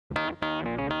Hey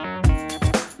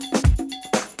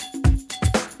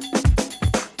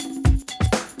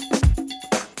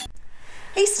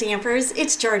Stampers,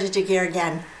 it's Georgia Jaguar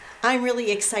again. I'm really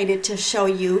excited to show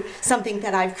you something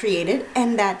that I've created,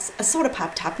 and that's a soda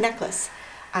pop top necklace.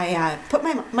 I put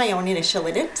my own initial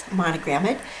in it, monogram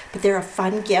it, but they're a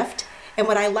fun gift. And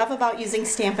what I love about using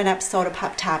Stampin' Up! Soda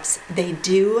pop tops, they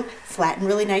do flatten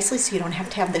really nicely so you don't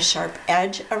have to have the sharp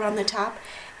edge around the top.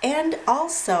 And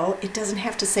also, it doesn't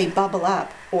have to say Bubble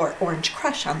Up or Orange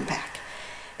Crush on the back.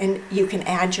 And you can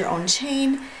add your own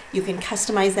chain, you can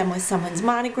customize them with someone's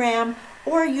monogram,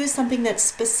 or use something that's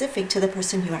specific to the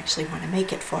person you actually want to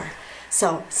make it for.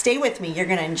 So stay with me, you're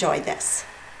going to enjoy this.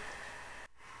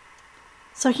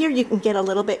 So here you can get a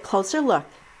little bit closer look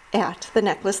at the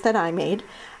necklace that I made.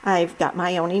 I've got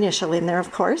my own initial in there,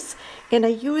 of course, and I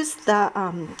used the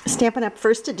Stampin' Up!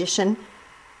 First Edition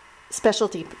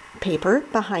specialty paper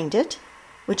behind it,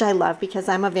 which I love because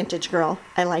I'm a vintage girl.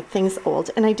 I like things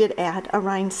old, and I did add a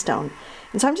rhinestone.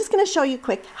 And so I'm just going to show you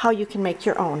quick how you can make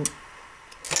your own.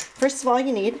 First of all,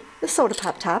 you need the soda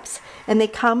pop tops, and they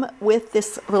come with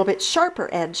this little bit sharper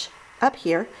edge up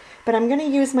here, but I'm going to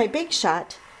use my Big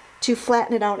Shot to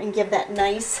flatten it out and give that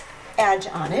nice edge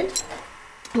on it.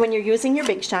 When you're using your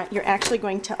Big Shot, you're actually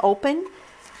going to open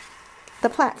the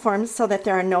platforms so that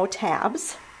there are no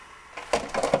tabs,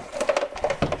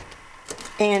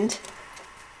 and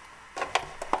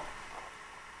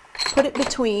put it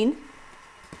between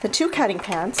the two cutting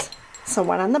pads, so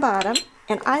one on the bottom.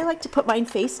 And I like to put mine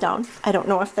face down. I don't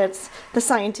know if that's the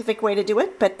scientific way to do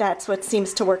it, but that's what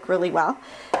seems to work really well.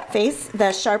 Face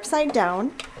the sharp side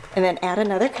down, and then add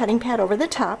another cutting pad over the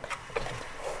top,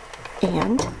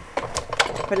 and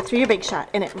put it through your Big Shot.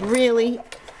 And it really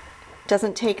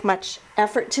doesn't take much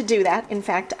effort to do that. In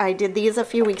fact, I did these a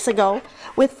few weeks ago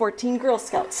with 14 Girl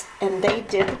Scouts, and they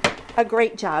did a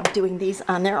great job doing these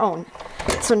on their own.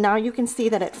 So now you can see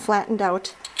that it flattened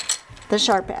out the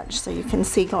sharp edge, so you can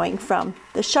see going from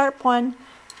the sharp one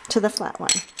to the flat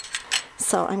one.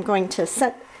 So I'm going to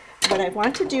set, what I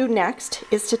want to do next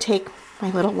is to take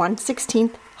my little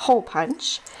 1/16 hole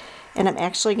punch, and I'm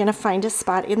actually going to find a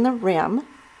spot in the rim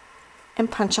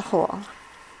and punch a hole.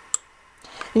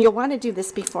 And you'll want to do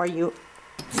this before you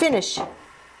finish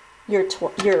your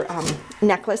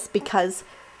necklace, because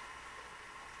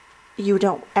you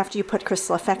don't, after you put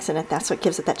crystal effects in it, that's what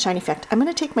gives it that shiny effect. I'm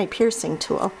going to take my piercing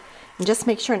tool and just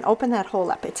make sure and open that hole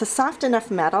up. It's a soft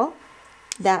enough metal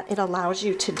that it allows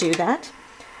you to do that.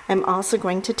 I'm also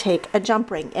going to take a jump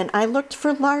ring, and I looked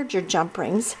for larger jump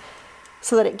rings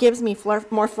so that it gives me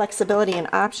more flexibility and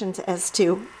options as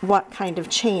to what kind of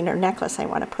chain or necklace I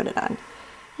want to put it on.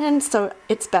 And so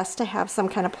it's best to have some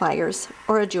kind of pliers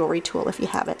or a jewelry tool if you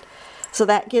have it. So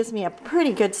that gives me a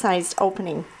pretty good sized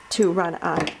opening to run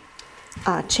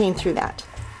a chain through that.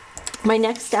 My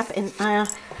next step, and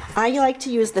I like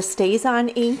to use the Stays On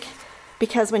ink,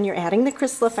 because when you're adding the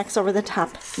crystal effects over the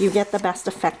top, you get the best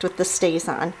effect with the Stays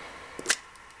On.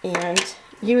 And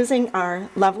using our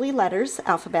lovely letters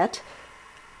alphabet,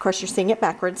 of course you're seeing it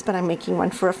backwards, but I'm making one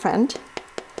for a friend.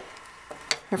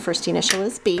 Her first initial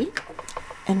is B,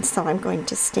 and so I'm going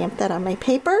to stamp that on my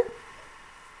paper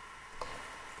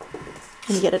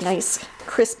and get a nice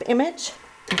crisp image.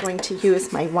 I'm going to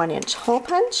use my 1-inch hole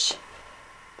punch.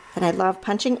 And I love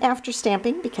punching after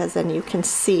stamping, because then you can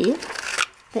see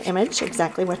the image,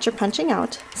 exactly what you're punching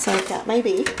out. So I've got my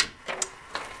B.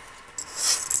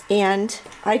 And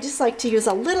I just like to use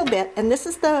a little bit, and this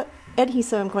is the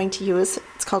adhesive I'm going to use.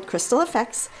 It's called Crystal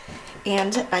Effects.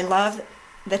 And I love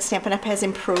that Stampin' Up! Has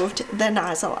improved the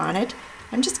nozzle on it.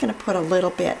 I'm just going to put a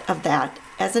little bit of that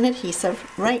as an adhesive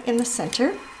right in the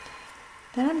center.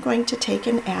 Then I'm going to take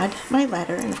and add my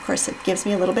letter, and of course it gives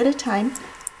me a little bit of time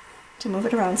to move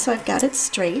it around so I've got it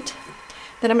straight.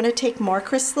 Then I'm going to take more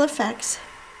crystal effects.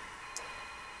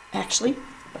 Actually,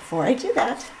 before I do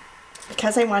that,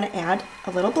 because I want to add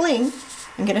a little bling,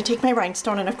 I'm going to take my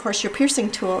rhinestone, and of course your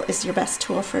piercing tool is your best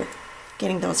tool for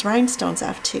getting those rhinestones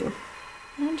off too.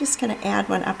 And I'm just going to add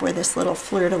one up where this little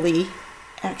fleur-de-lis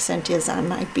accent is on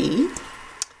my B.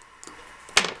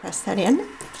 Press that in.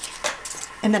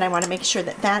 And then I want to make sure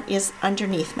that that is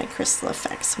underneath my crystal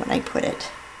effects when I put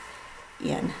it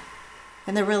in.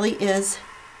 And there really is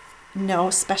no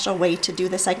special way to do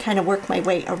this. I kind of work my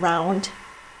way around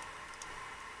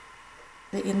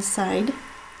the inside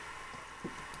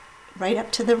right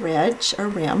up to the ridge or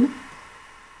rim.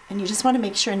 And you just want to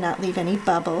make sure and not leave any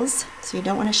bubbles. So you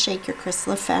don't want to shake your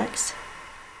crystal effects.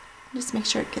 Just make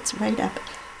sure it gets right up.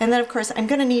 And then of course I'm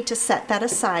going to need to set that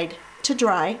aside to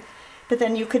dry. But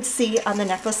then you could see on the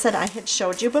necklace that I had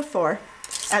showed you before,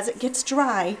 as it gets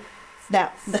dry,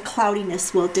 that the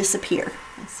cloudiness will disappear.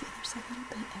 Let's see.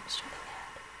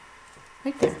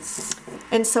 right there.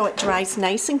 And so it dries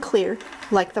nice and clear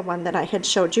like the one that I had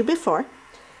showed you before.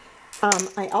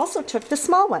 I also took the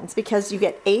small ones because you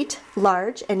get 8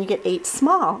 large and you get 8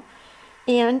 small.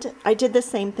 And I did the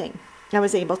same thing. I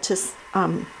was able to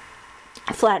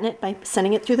flatten it by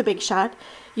sending it through the Big Shot,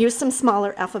 use some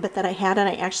smaller alphabet that I had, and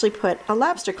I actually put a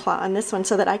lobster claw on this one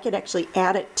so that I could actually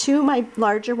add it to my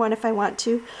larger one if I want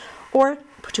to, or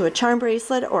to a charm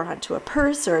bracelet, or onto a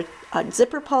purse, or a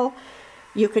zipper pull.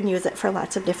 You can use it for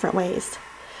lots of different ways.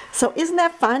 So isn't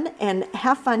that fun? And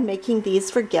have fun making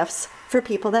these for gifts for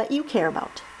people that you care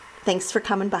about. Thanks for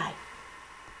coming by.